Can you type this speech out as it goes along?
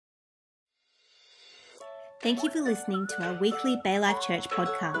Thank you for listening to our weekly Bay Life Church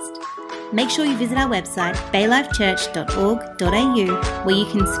podcast. Make sure you visit our website, baylifechurch.org.au, where you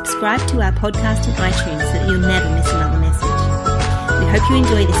can subscribe to our podcast in iTunes so that you'll never miss another message. We hope you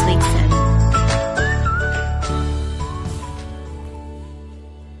enjoy this week's sermon.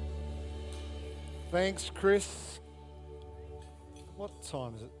 Thanks, Chris. What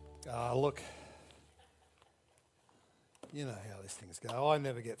time is it? Look, you know how these things go. I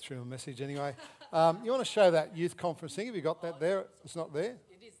never get through a message anyway. You want to show that youth conference thing? Have you got that there? It's not there?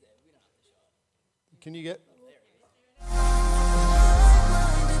 It is there. We don't have to show it. Can you get? There it is.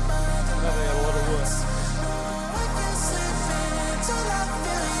 No, they had a lot of work.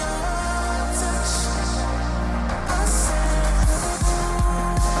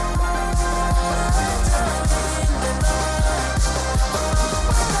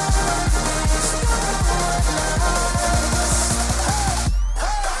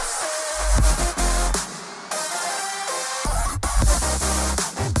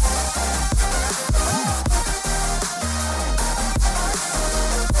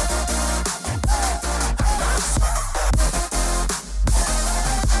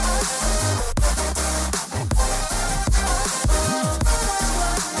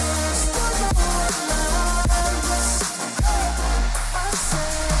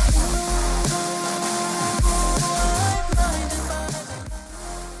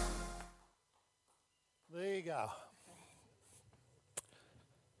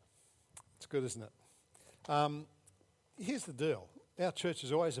 Good, isn't it? Here's the deal. Our church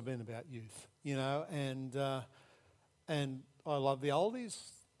has always been about youth, you know, and I love the oldies,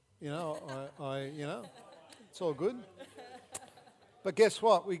 you know. It's all good. But guess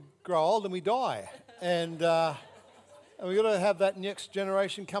what? We grow old and we die, and we've got to have that next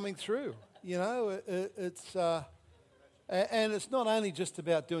generation coming through. You know, it's not only just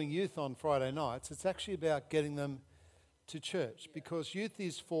about doing youth on Friday nights. It's actually about getting them to church, because youth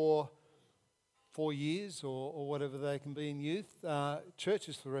is for 4 years or whatever they can be in youth. Church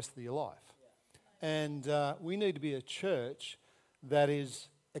is for the rest of your life. And we need to be a church that is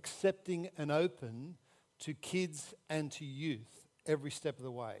accepting and open to kids and to youth every step of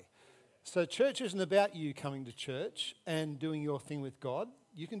the way. So church isn't about you coming to church and doing your thing with God.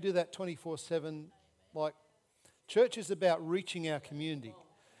 You can do that 24/7. Like, church is about reaching our community.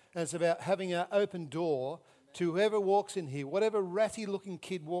 And it's about having an open door to whoever walks in here, whatever ratty looking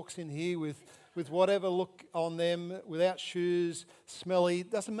kid walks in here with whatever look on them, without shoes, smelly,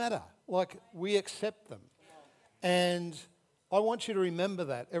 doesn't matter. Like, we accept them. And I want you to remember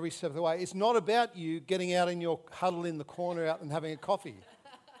that every step of the way. It's not about you getting out in your huddle in the corner out and having a coffee.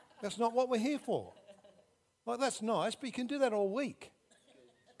 That's not what we're here for. Like, that's nice, but you can do that all week.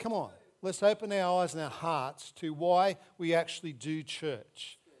 Come on, let's open our eyes and our hearts to why we actually do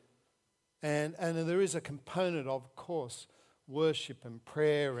church. And there is a component of course, worship and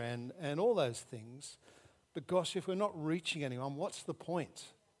prayer and all those things. But gosh, if we're not reaching anyone, what's the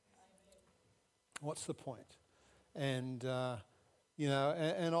point? What's the point? And, that's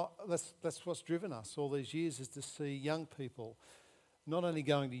what's driven us all these years, is to see young people not only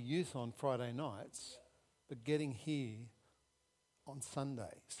going to youth on Friday nights, but getting here on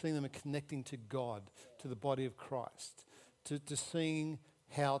Sunday, seeing them connecting to God, to the body of Christ, to seeing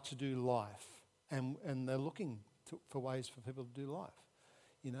how to do life. And they're looking for ways for people to do life,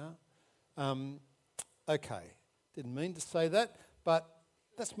 you know. Okay, didn't mean to say that, but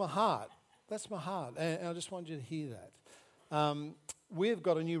that's my heart. That's my heart, and I just want you to hear that. We've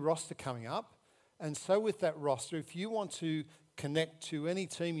got a new roster coming up, and so with that roster, if you want to connect to any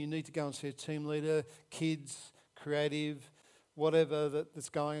team, you need to go and see a team leader, kids, creative, whatever that's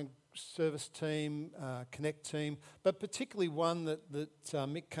going, service team, connect team, but particularly one that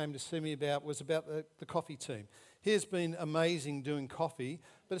Mick came to see me about was about the coffee team. He has been amazing doing coffee,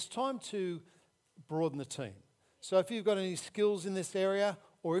 but it's time to broaden the team. So if you've got any skills in this area,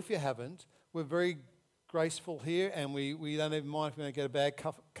 or if you haven't, we're very graceful here, and we don't even mind if you're going to get a bad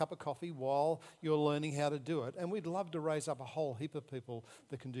cup of coffee while you're learning how to do it. And we'd love to raise up a whole heap of people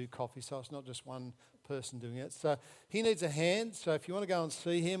that can do coffee, so it's not just one person doing it. So he needs a hand, so if you want to go and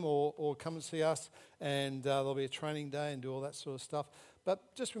see him or come and see us, and there'll be a training day and do all that sort of stuff.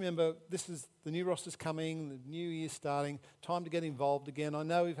 But just remember, this is the new roster's coming, the new year's starting, time to get involved again. I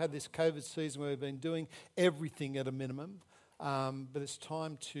know we've had this COVID season where we've been doing everything at a minimum, but it's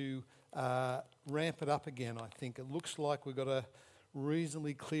time to ramp it up again, I think. It looks like we've got a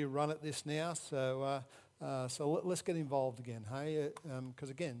reasonably clear run at this now, so let's get involved again, hey?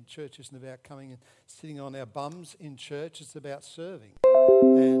 Because again, church isn't about coming and sitting on our bums in church, it's about serving.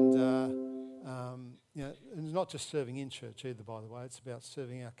 And it's not just serving in church either, by the way, it's about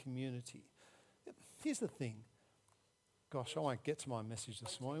serving our community. here's the thing. Gosh, I won't get to my message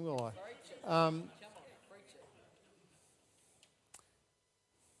this morning, will I? Come on, preach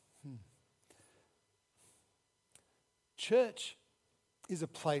it. Church is a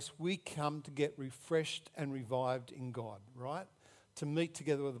place we come to get refreshed and revived in God, right? To meet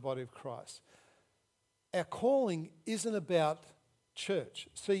together with the body of Christ. Our calling isn't about church.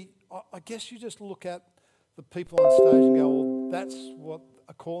 See, I guess you just look at the people on stage and go, well, that's what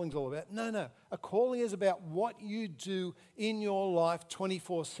a calling's all about. No. A calling is about what you do in your life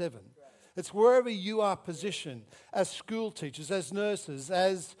 24/7. It's wherever you are positioned, as school teachers, as nurses,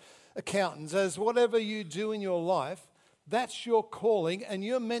 as accountants, as whatever you do in your life, that's your calling, and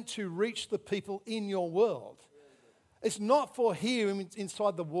you're meant to reach the people in your world. It's not for here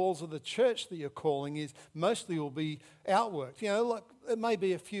inside the walls of the church that your calling is. Mostly will be outworked. You know, like it may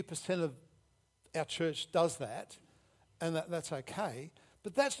be a few percent of our church does that, and that's okay.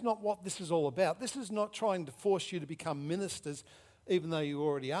 But that's not what this is all about. This is not trying to force you to become ministers, even though you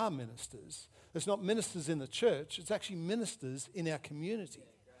already are ministers. It's not ministers in the church. It's actually ministers in our community.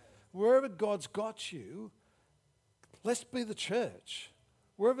 Wherever God's got you, let's be the church.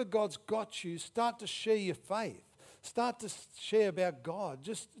 Wherever God's got you, start to share your faith. Start to share about God.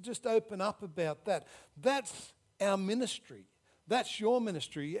 Just open up about that. That's our ministry. That's your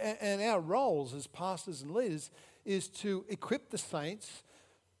ministry. And our roles as pastors and leaders is to equip the saints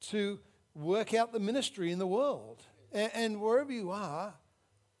to work out the ministry in the world. And wherever you are,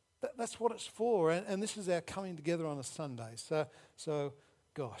 that's what it's for. And this is our coming together on a Sunday. So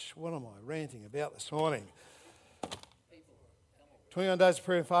gosh, what am I ranting about this morning? 21 days of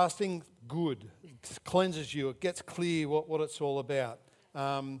prayer and fasting, good. It cleanses you. It gets clear what it's all about.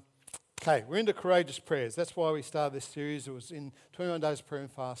 Okay, we're into courageous prayers. That's why we started this series. It was in 21 days of prayer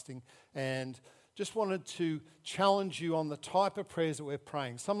and fasting. And just wanted to challenge you on the type of prayers that we're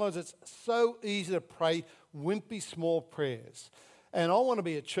praying. Sometimes it's so easy to pray wimpy, small prayers. And I want to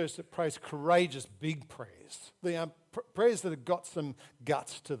be a church that prays courageous, big prayers. Prayers that have got some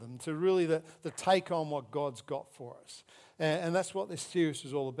guts to them, to really to take on what God's got for us. And that's what this series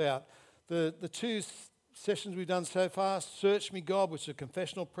is all about. The two sessions we've done so far, Search Me God, which is a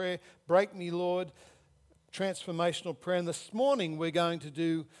confessional prayer, Break Me Lord, transformational prayer. And this morning we're going to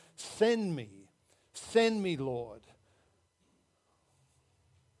do Send Me Lord.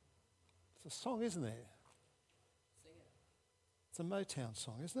 It's a song, isn't there? It's a Motown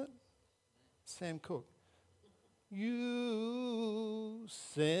song, isn't it? Sam Cooke. You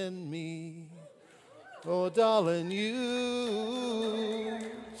send me, oh darling, you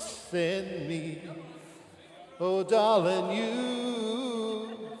send me, oh darling,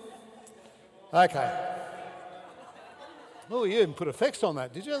 you. Okay. Oh, you even put effects on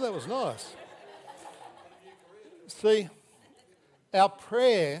that, did you? That was nice. See, our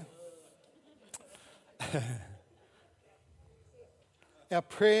prayer, our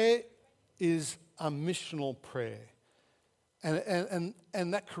prayer is a missional prayer. And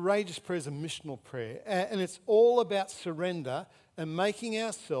that courageous prayer is a missional prayer. And it's all about surrender and making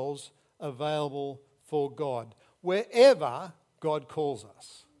ourselves available for God, wherever God calls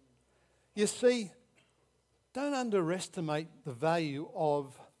us. You see, don't underestimate the value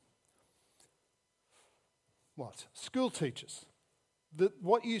of what? School teachers.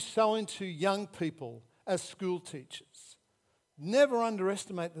 What you sow into young people as school teachers. Never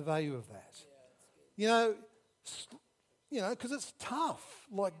underestimate the value of that. You know, because it's tough,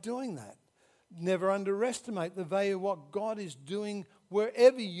 like doing that. Never underestimate the value of what God is doing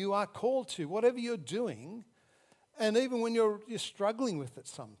wherever you are called to, whatever you're doing, and even when you're struggling with it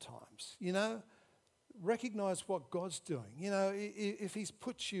sometimes, recognize what God's doing. If He's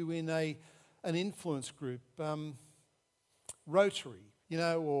put you in an influence group, Rotary,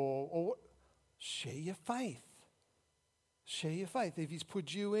 or share your faith. Share your faith. If He's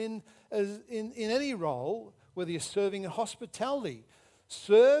put you in any role, whether you're serving in hospitality,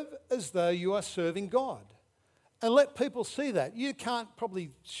 serve as though you are serving God. And let people see that. You can't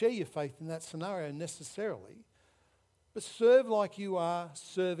probably share your faith in that scenario necessarily, but serve like you are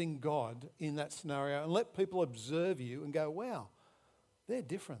serving God in that scenario and let people observe you and go, wow, they're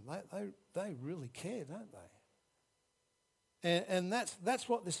different. They really care, don't they? And that's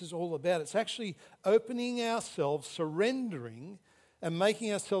what this is all about. It's actually opening ourselves, surrendering, and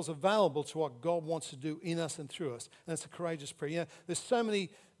making ourselves available to what God wants to do in us and through us. And it's a courageous prayer. There's so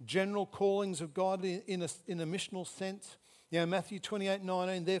many general callings of God in a missional sense. Matthew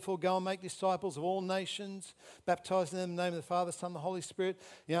 28:19, therefore go and make disciples of all nations, baptizing them in the name of the Father, Son, and the Holy Spirit.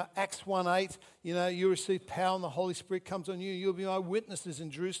 Acts 1:8, you receive power and the Holy Spirit comes on you. You'll be my witnesses in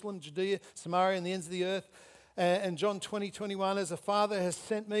Jerusalem, Judea, Samaria, and the ends of the earth. And John 20:21, as the Father has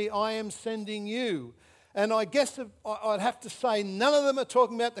sent me, I am sending you. And I guess I'd have to say none of them are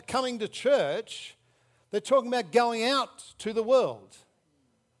talking about the coming to church. They're talking about going out to the world.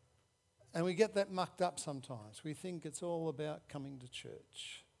 And we get that mucked up sometimes. We think it's all about coming to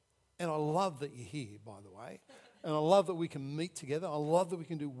church. And I love that you're here, by the way. And I love that we can meet together. I love that we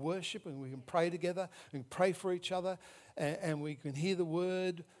can do worship and we can pray together and pray for each other and we can hear the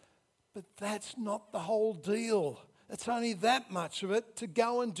word. But that's not the whole deal. It's only that much of it to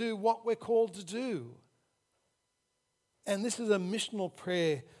go and do what we're called to do. And this is a missional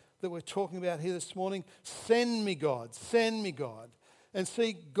prayer that we're talking about here this morning. Send me, God. Send me, God. And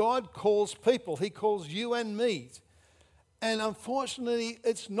see, God calls people. He calls you and me. And unfortunately,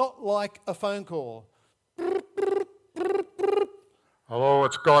 it's not like a phone call. Hello,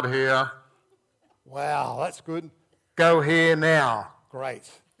 it's God here. Wow, that's good. Go here now. Great.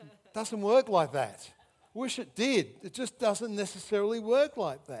 Doesn't work like that. Wish it did. It just doesn't necessarily work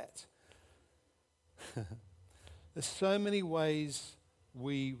like that. There's so many ways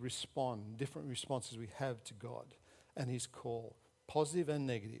we respond, different responses we have to God and His call, positive and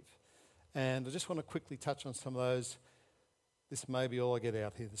negative. And I just want to quickly touch on some of those. This may be all I get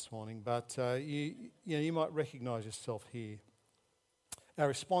out here this morning, but you might recognise yourself here. Our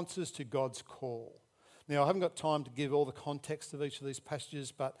responses to God's call. Now, I haven't got time to give all the context of each of these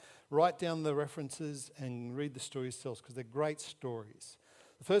passages, but write down the references and read the stories yourselves because they're great stories.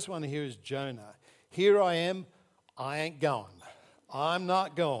 The first one here is Jonah. Here I am, I ain't going. I'm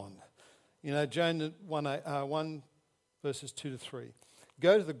not going. You know, Jonah 1 verses 2 to 3.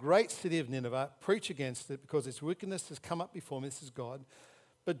 Go to the great city of Nineveh, preach against it because its wickedness has come up before me. This is God.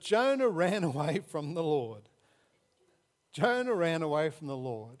 But Jonah ran away from the Lord. Jonah ran away from the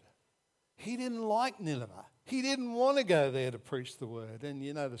Lord. He didn't like Nineveh. He didn't want to go there to preach the word. And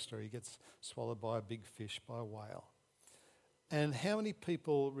you know the story. He gets swallowed by a big fish, by a whale. And how many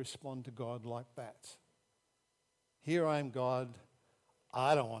people respond to God like that? Here I am, God.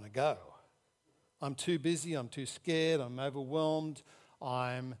 I don't want to go. I'm too busy. I'm too scared. I'm overwhelmed.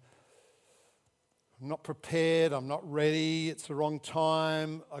 I'm not prepared. I'm not ready. It's the wrong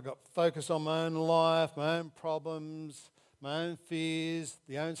time. I've got focus on my own life, my own problems, my own fears,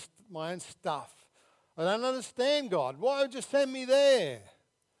 my own stuff. I don't understand, God. Why would you send me there?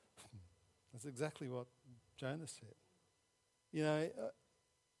 That's exactly what Jonah said. You know,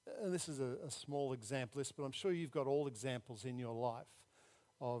 and this is a small example, but I'm sure you've got all examples in your life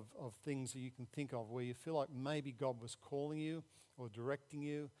of things that you can think of where you feel like maybe God was calling you or directing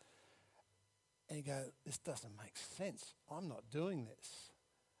you. And you go, this doesn't make sense. I'm not doing this.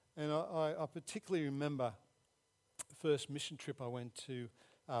 And I particularly remember the first mission trip I went to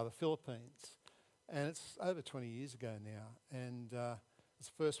the Philippines. And it's over 20 years ago now. And it's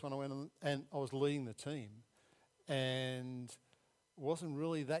the first one I went on, and I was leading the team. And wasn't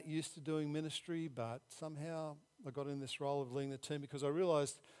really that used to doing ministry, but somehow I got in this role of leading the team because I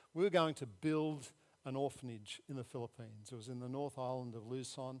realised we were going to build an orphanage in the Philippines. It was in the North Island of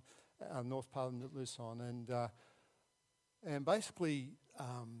Luzon, North part of Luzon, and basically, it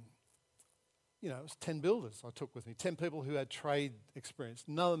was 10 builders I took with me, 10 people who had trade experience.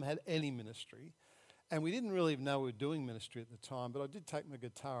 None of them had any ministry, and we didn't really even know we were doing ministry at the time. But I did take my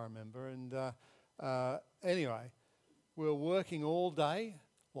guitar, I remember, and anyway. We were working all day,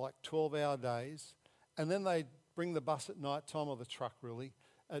 like 12-hour days, and then they'd bring the bus at night time, or the truck really,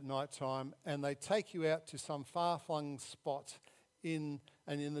 at night time, and they'd take you out to some far-flung spot and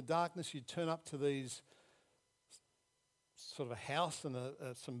in the darkness you'd turn up to these sort of a house and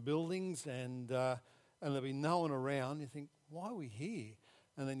some buildings, and there'd be no one around. You think, why are we here?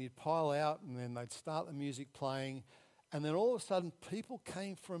 And then you'd pile out, and then they'd start the music playing, and then all of a sudden people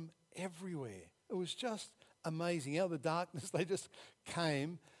came from everywhere. It was just amazing. Out of the darkness, they just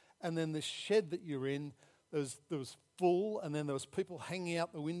came, and then the shed that you're in, there was full, and then there was people hanging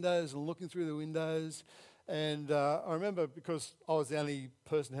out the windows and looking through the windows. And I remember, because I was the only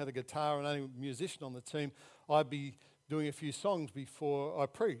person who had a guitar and only musician on the team, I'd be doing a few songs before I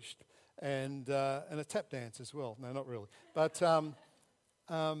preached, and a tap dance as well. No, not really, but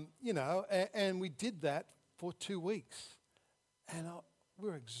and we did that for 2 weeks, and we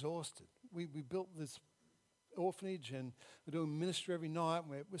were exhausted. We built this orphanage, and we're doing ministry every night.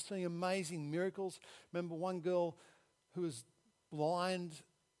 We're seeing amazing miracles. Remember one girl who was blind,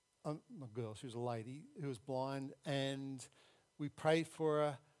 she was a lady who was blind, and we prayed for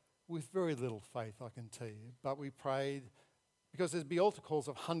her with very little faith, I can tell you. But we prayed because there'd be altar calls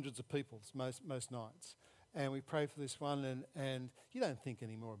of hundreds of people most nights. And we prayed for this one, and you don't think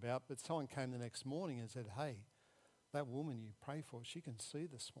any more about it, but someone came the next morning and said, hey, that woman you pray for, she can see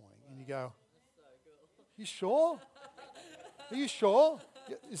this morning. And you go, You sure? Are you sure?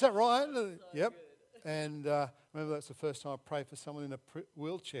 Is that right? Yep. And remember, that's the first time I prayed for someone in a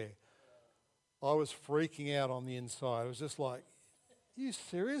wheelchair. I was freaking out on the inside. It was just like, are you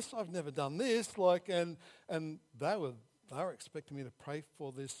serious? I've never done this. And they were expecting me to pray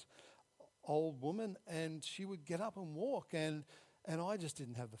for this old woman, and she would get up and walk, and I just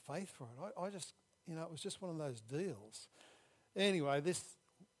didn't have the faith for it. I just, it was just one of those deals. Anyway,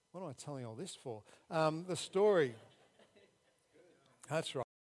 what am I telling all this for? The story. That's right.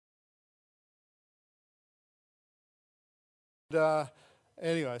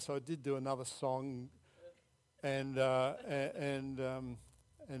 Anyway, so I did do another song, and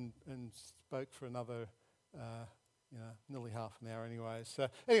spoke for another, nearly half an hour anyway. So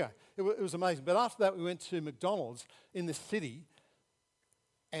anyway, it was amazing. But after that, we went to McDonald's in the city,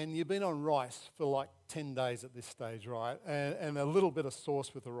 and you've been on rice for like 10 days at this stage, right? And a little bit of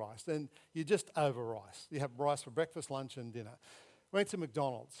sauce with the rice. And you're just over rice. You have rice for breakfast, lunch, and dinner. Went to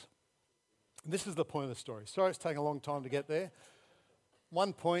McDonald's. This is the point of the story. Sorry it's taken a long time to get there.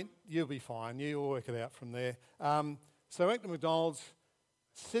 One point, you'll be fine. You'll work it out from there. So I went to McDonald's,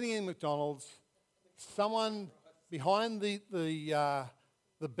 sitting in McDonald's, someone behind the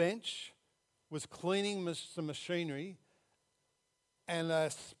bench was cleaning some machinery, and a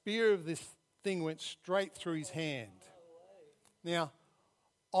spear of this thing went straight through his hand. Now,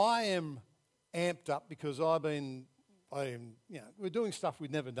 I am amped up because we're doing stuff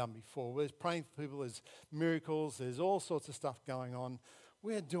we've never done before. We're praying for people. There's miracles. There's all sorts of stuff going on.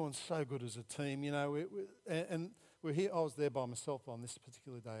 We're doing so good as a team, and we're here. I was there by myself on this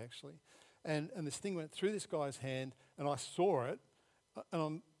particular day, actually, and this thing went through this guy's hand, and I saw it,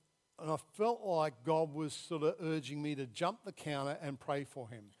 and I felt like God was sort of urging me to jump the counter and pray for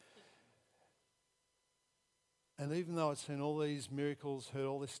him. And even though I'd seen all these miracles, heard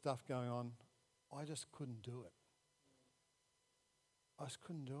all this stuff going on, I just couldn't do it. I just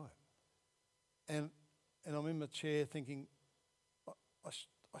couldn't do it. And I'm in my chair thinking, I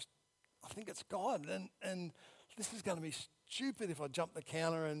think it's God, and this is going to be stupid if I jump the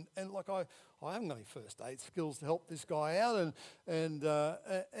counter, and like I haven't got any first aid skills to help this guy out, and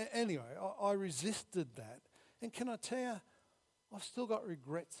anyway, I resisted that. And can I tell you, I've still got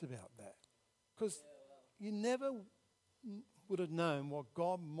regrets about that, because you never would have known what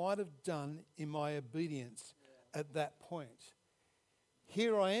God might have done in my obedience at that point.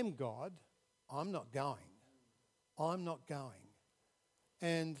 Here I am, God. I'm not going. I'm not going.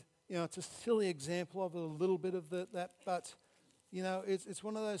 And, it's a silly example of a little bit of that, but, it's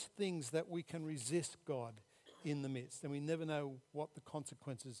one of those things that we can resist God in the midst, and we never know what the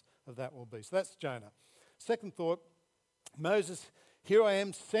consequences of that will be. So that's Jonah. Second thought, Moses, here I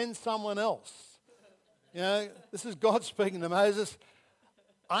am, send someone else. This is God speaking to Moses.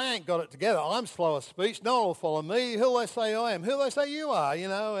 I ain't got it together. I'm slow of speech. No one will follow me. Who will they say I am? Who will they say you are?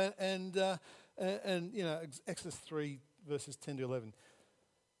 Exodus 3, verses 10 to 11.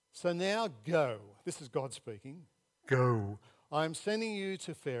 So now go. This is God speaking. Go. I am sending you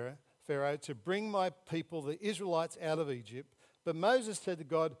to Pharaoh to bring my people, the Israelites, out of Egypt. But Moses said to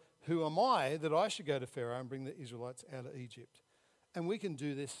God, who am I that I should go to Pharaoh and bring the Israelites out of Egypt? And we can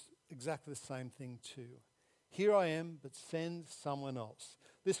do this, exactly the same thing too. Here I am, but send someone else.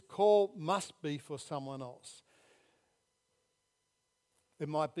 This call must be for someone else. It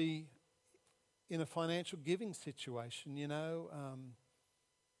might be in a financial giving situation,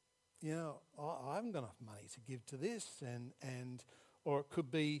 I haven't got enough money to give to this, or it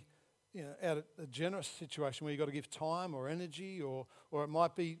could be, out of a generous situation where you've got to give time or energy, or it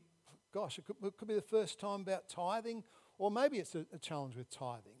might be, it could be the first time about tithing, or maybe it's a challenge with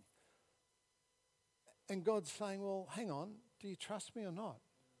tithing. And God's saying, well, hang on, do you trust me or not?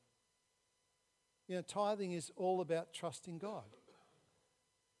 Tithing is all about trusting God.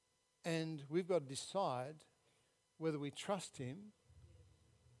 And we've got to decide whether we trust him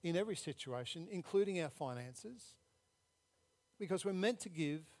in every situation, including our finances, because we're meant to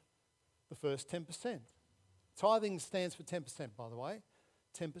give the first 10%. Tithing stands for 10%, by the way,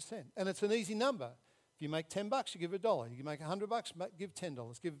 10%. And it's an easy number. If you make $10, you give $1. You make $100, give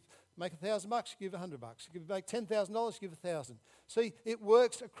 $10. Make $1,000, you give $100. You make $10,000, you give $1,000. See, it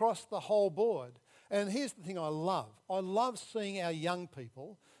works across the whole board. And here's the thing I love. I love seeing our young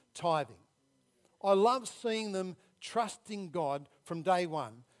people tithing. I love seeing them trusting God from day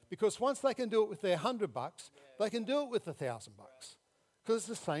one. Because once they can do it with their $100, they can do it with $1,000. Because it's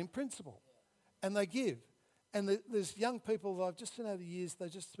the same principle. And they give. And there's young people that I've just seen over the years,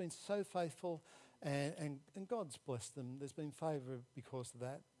 they've just been so faithful, and God's blessed them. There's been favour because of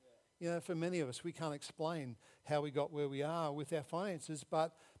that. For many of us, we can't explain how we got where we are with our finances,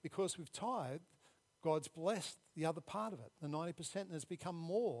 but because we've tithed, God's blessed the other part of it, the 90%, and has become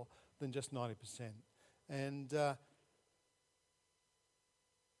more than just 90%. And,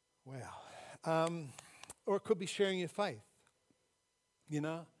 or it could be sharing your faith, you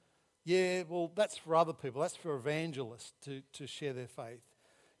know. Yeah, well, that's for other people. That's for evangelists to share their faith.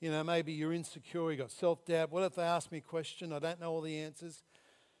 You know, maybe you're insecure, you've got self-doubt. What if they ask me a question? I don't know all the answers.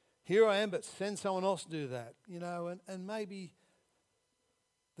 Here I am, but send someone else to do that. You know, and maybe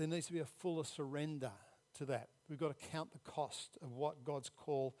there needs to be a fuller surrender to that. We've got to count the cost of what God's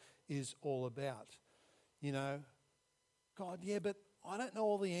call is all about. You know, God, yeah, but I don't know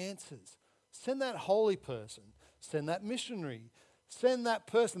all the answers. Send that holy person. Send that missionary. Send that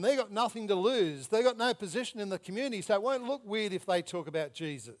person. They got nothing to lose. They got no position in the community, so it won't look weird if they talk about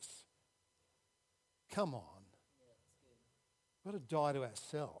Jesus. Come on. We've got to die to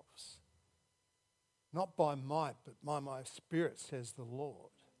ourselves. Not by might, but by my spirit, says the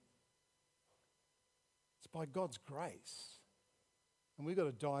Lord. It's by God's grace. And we've got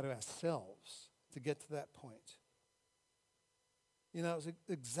to die to ourselves to get to that point. You know, it was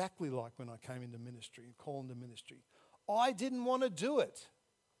exactly like when I came into ministry and called into ministry. I didn't want to do it.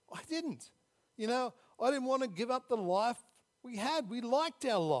 I didn't. You know, I didn't want to give up the life we had. We liked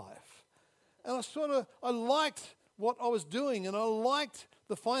our life. And I liked what I was doing, and I liked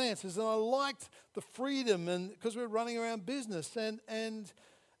the finances, and I liked the freedom, and because we were running around business. And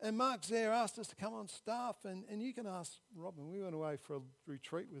Mark Zaire asked us to come on staff, and you can ask Robin. We went away for a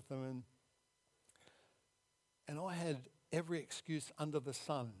retreat with them, and I had every excuse under the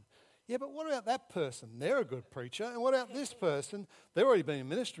sun. Yeah, but what about that person? They're a good preacher. And what about this person? They've already been in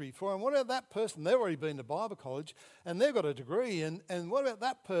ministry before. And what about that person? They've already been to Bible college and they've got a degree. And what about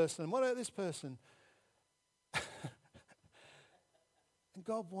that person? What about this person? And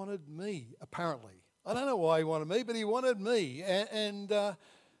God wanted me, apparently. I don't know why he wanted me, but he wanted me. And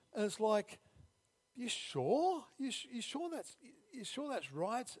it's like, you sure? You sure that's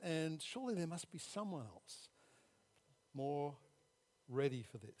right? And surely there must be someone else more ready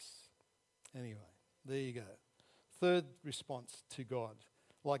for this. Anyway, there you go. Third response to God,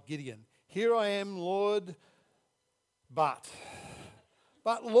 like Gideon. Here I am, Lord, but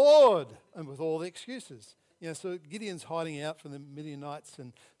Lord, and with all the excuses. You know, so Gideon's hiding out from the Midianites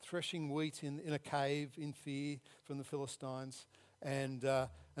and threshing wheat in a cave in fear from the Philistines. And an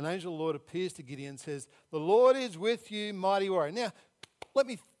angel of the Lord appears to Gideon and says, the Lord is with you, mighty warrior. Now,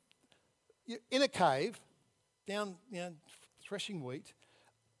 you're in a cave, down, you know, threshing wheat.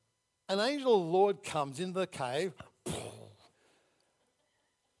 An angel of the Lord comes into the cave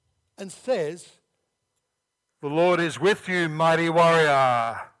and says, The Lord is with you, mighty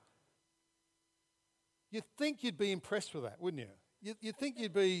warrior. You'd think you'd be impressed with that, wouldn't you? You'd think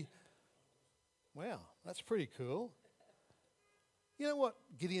you'd be, wow, that's pretty cool. You know what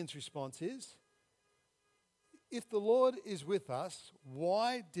Gideon's response is? If the Lord is with us,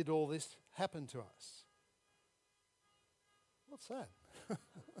 why did all this happen to us? What's that?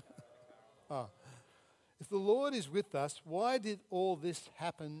 If the Lord is with us, why did all this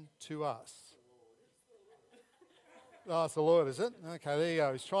happen to us? Oh, it's the Lord, is it? Okay, there you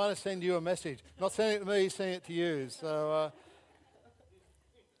go. He's trying to send you a message. Not sending it to me, he's sending it to you. So,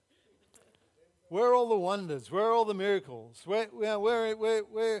 where are all the wonders? Where are all the miracles?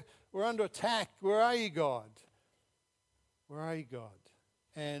 We're under attack. Where are you, God? Where are you, God?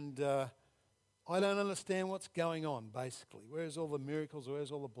 And I don't understand what's going on, basically. Where's all the miracles?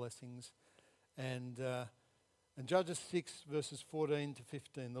 Where's all the blessings? And Judges 6, verses 14 to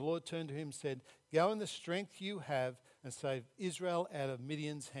 15, the Lord turned to him and said, go in the strength you have and save Israel out of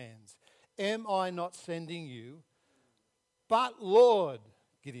Midian's hands. Am I not sending you? But Lord,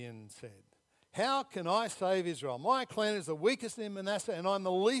 Gideon said, how can I save Israel? My clan is the weakest in Manasseh and I'm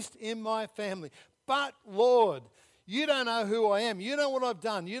the least in my family. But Lord, you don't know who I am. You know what I've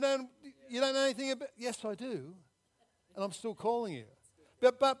done. You don't know anything about... Yes, I do. And I'm still calling you.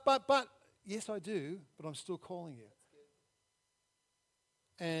 But, yes, I do, but I'm still calling you.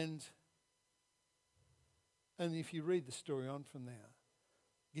 And if you read the story on from there,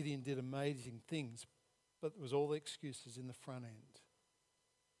 Gideon did amazing things, but there was all the excuses in the front end.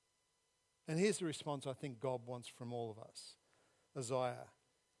 And here's the response I think God wants from all of us. Isaiah,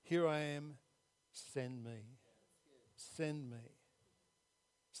 here I am, send me. Send me.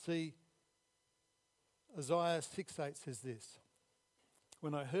 See, Isaiah 6:8 says this.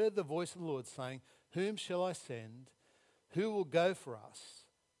 When I heard the voice of the Lord saying, whom shall I send? Who will go for us?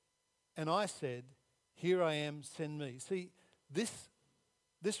 And I said, here I am, send me. See, this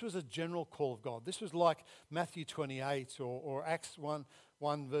was a general call of God. This was like Matthew 28 or Acts 1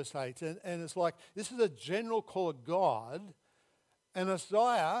 verse 8. And it's like, this is a general call of God. And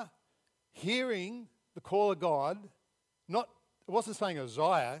Isaiah hearing the call of God, it wasn't saying,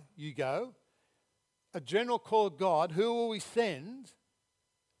 Uzziah, you go. A general call of God, who will we send?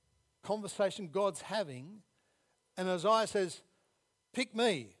 Conversation God's having. And Uzziah says, pick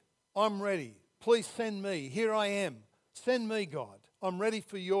me. I'm ready. Please send me. Here I am. Send me, God. I'm ready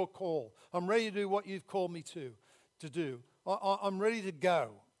for your call. I'm ready to do what you've called me to do. I'm ready to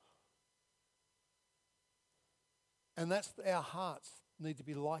go. And that's our hearts need to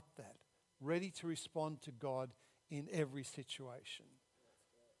be like that. Ready to respond to God in every situation.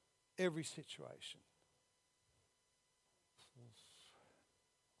 Every situation.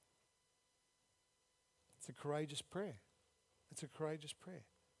 It's a courageous prayer. It's a courageous prayer.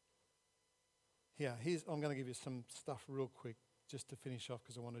 Here, I'm going to give you some stuff real quick just to finish off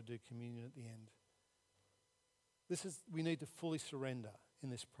because I want to do communion at the end. We need to fully surrender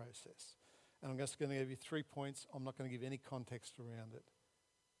in this process. And I'm just going to give you 3 points. I'm not going to give any context around it.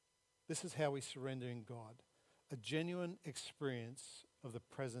 This is how we surrender in God. A genuine experience of the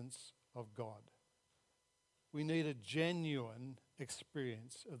presence of God. We need a genuine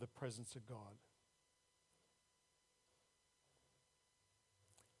experience of the presence of God.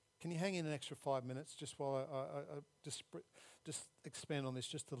 Can you hang in an extra 5 minutes just while I just expand on this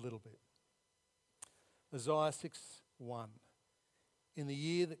just a little bit? Isaiah 6:1. In the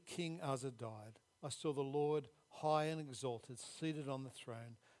year that King Uzzah died, I saw the Lord high and exalted, seated on the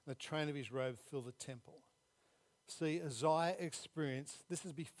throne, and the train of his robe filled the temple. See, Isaiah experienced, this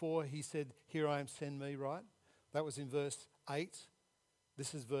is before he said, here I am, send me, right? That was in verse 8.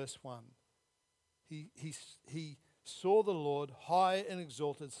 This is verse 1. He saw the Lord high and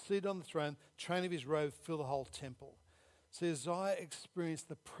exalted, seated on the throne, train of his robe filled the whole temple. See, Isaiah experienced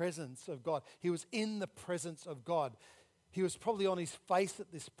the presence of God. He was in the presence of God. He was probably on his face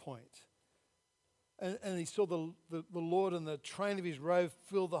at this point. And he saw the Lord and the train of his robe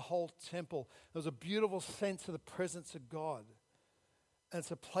fill the whole temple. There was a beautiful sense of the presence of God. And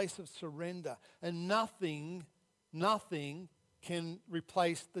it's a place of surrender. And nothing can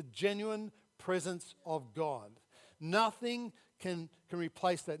replace the genuine presence of God. Nothing can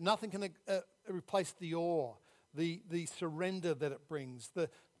replace that. Nothing can replace the awe, the surrender that it brings, the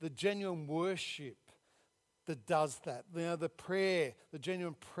genuine worship that does that. You know, the prayer, the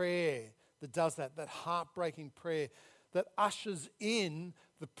genuine prayer that does that heartbreaking prayer that ushers in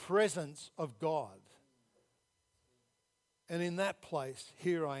the presence of God. And in that place,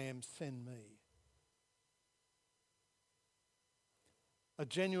 here I am, send me. A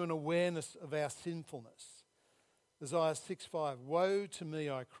genuine awareness of our sinfulness. Isaiah 6:5, woe to me,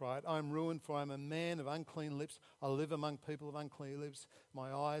 I cried, I am ruined, for I am a man of unclean lips. I live among people of unclean lips.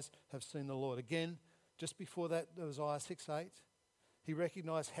 My eyes have seen the Lord. Again, just before that, Isaiah 6:8, he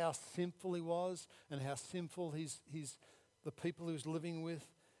recognized how sinful he was and how sinful the people he was living with.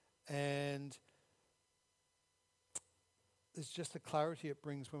 And there's just a clarity it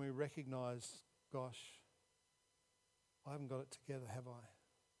brings when we recognize, gosh, I haven't got it together, have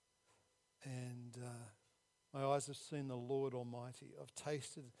I? And my eyes have seen the Lord Almighty. I've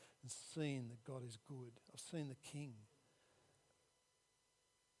tasted and seen that God is good. I've seen the King.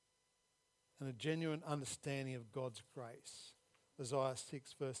 And a genuine understanding of God's grace. Isaiah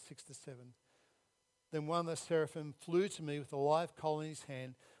 6, verse 6 to 7. Then one of the seraphim flew to me with a live coal in his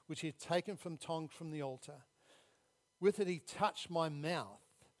hand, which he had taken from tongs from the altar. With it he touched my mouth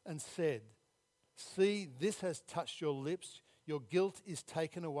and said, see, this has touched your lips. Your guilt is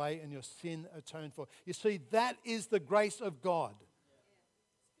taken away and your sin atoned for. You see, that is the grace of God.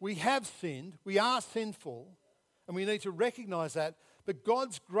 We have sinned. We are sinful. And we need to recognize that. But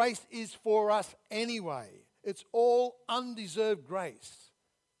God's grace is for us anyway. It's all undeserved grace.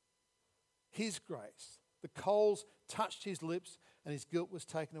 His grace. The coals touched his lips and his guilt was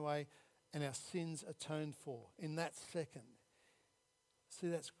taken away and our sins atoned for in that second. See,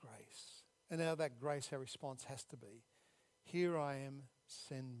 that's grace. And out of that grace, our response has to be, here I am,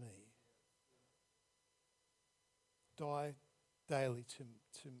 send me. Die daily to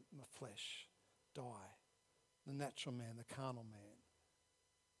my flesh. Die. The natural man, the carnal man.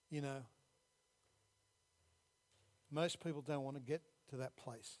 You know, most people don't want to get to that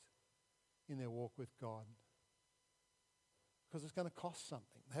place in their walk with God because it's going to cost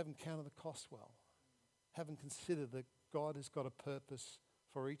something. They haven't counted the cost well. Haven't considered that God has got a purpose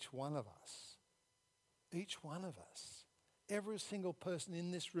for each one of us. Each one of us. Every single person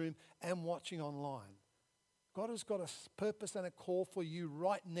in this room and watching online. God has got a purpose and a call for you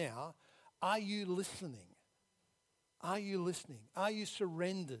right now. Are you listening? Are you listening? Are you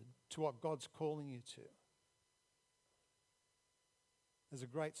surrendered to what God's calling you to? There's a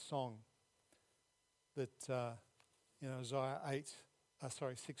great song that Isaiah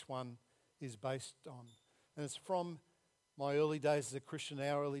 6:1 is based on. And it's from my early days as a Christian,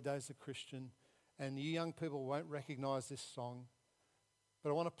 our early days as a Christian. And you young people won't recognise this song, but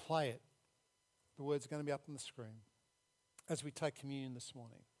I want to play it. The words are going to be up on the screen as we take communion this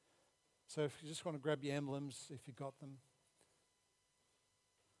morning. So if you just want to grab your emblems, if you've got them.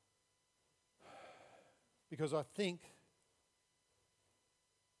 Because I think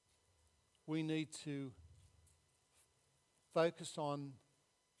we need to focus on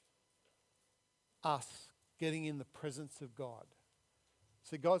us getting in the presence of God.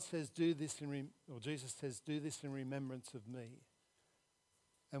 So God says, do this or Jesus says, do this in remembrance of me.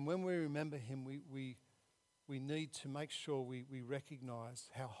 And when we remember him, we need to make sure we recognise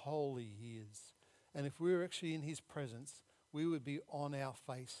how holy he is. And if we were actually in his presence, we would be on our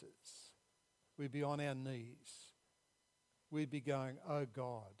faces. We'd be on our knees. We'd be going, oh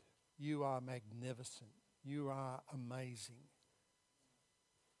God, you are magnificent. You are amazing.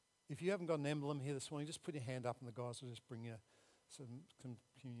 If you haven't got an emblem here this morning, just put your hand up and the guys will just bring you some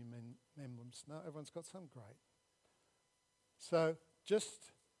communion emblems. No, everyone's got some? Great. So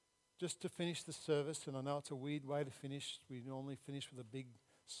just to finish the service, and I know it's a weird way to finish. We normally finish with a big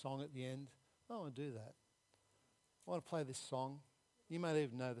song at the end. I don't want to do that. I want to play this song. You may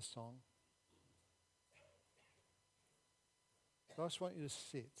even know the song. But I just want you to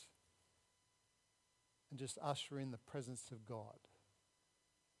sit and just usher in the presence of God.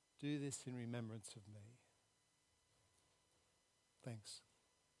 Do this in remembrance of me. Thanks.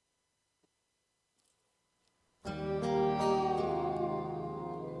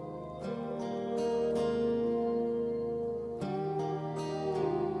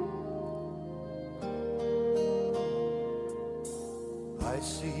 I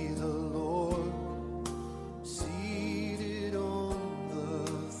see the Lord seated on the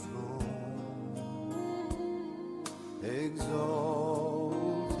throne, exalted,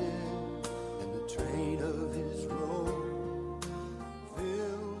 and the train of his robe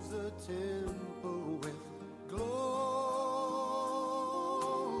fills the temple with glory,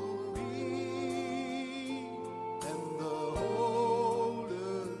 and the whole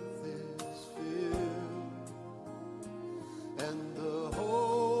earth is filled, and the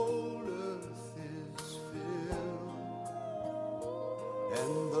whole earth is filled,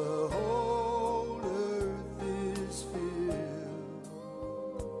 and the whole earth is filled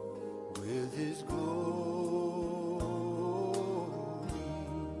with his glory.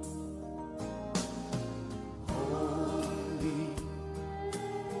 Holy,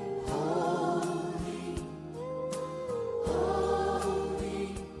 holy, holy,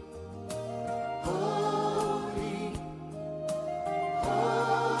 holy,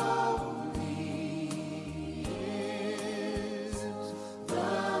 holy is the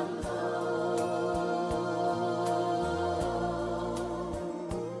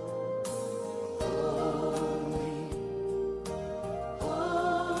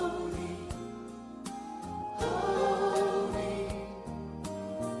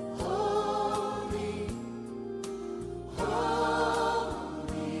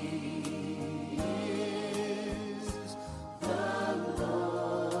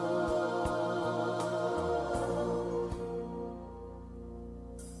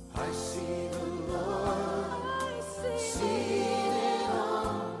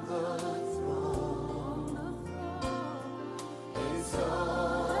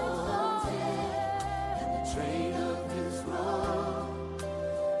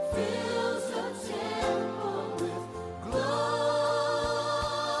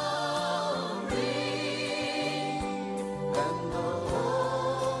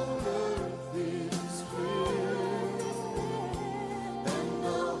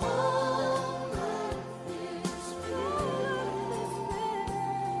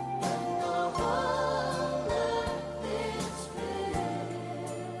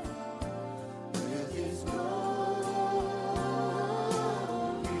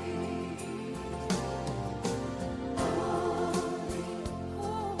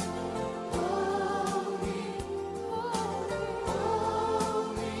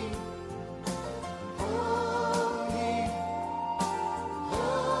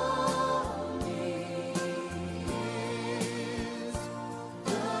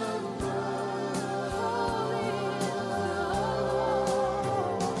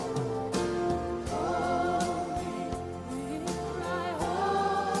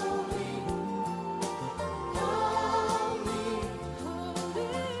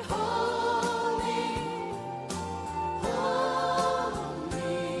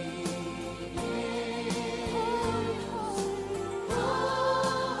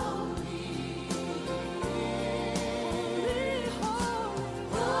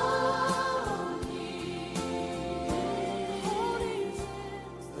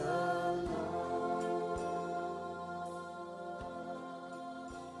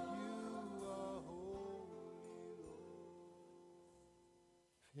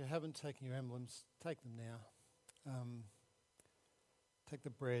haven't taken your emblems, take them now. Take the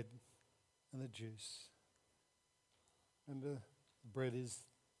bread and the juice. Remember, the bread is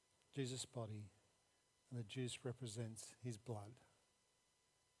Jesus' body and the juice represents his blood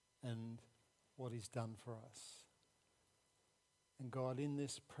and what he's done for us. And God, in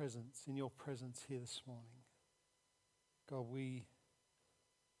this presence, in your presence here this morning, God, we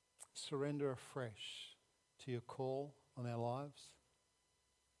surrender afresh to your call on our lives.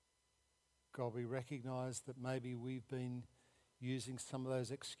 God, we recognise that maybe we've been using some of those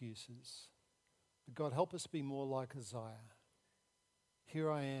excuses. But God, help us be more like Isaiah.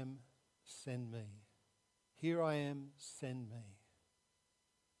 Here I am, send me. Here I am, send me.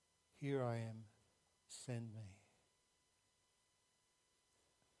 Here I am, send me.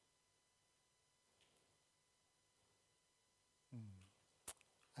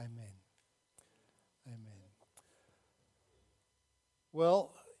 Amen. Amen.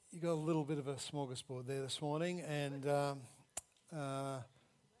 Well, you got a little bit of a smorgasbord there this morning, and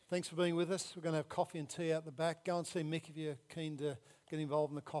thanks for being with us. We're going to have coffee and tea out the back. Go and see Mick if you're keen to get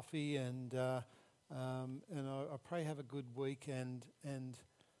involved in the coffee, and I pray have a good week. And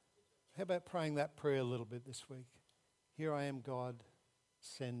how about praying that prayer a little bit this week? Here I am, God,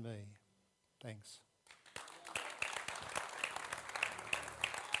 send me. Thanks.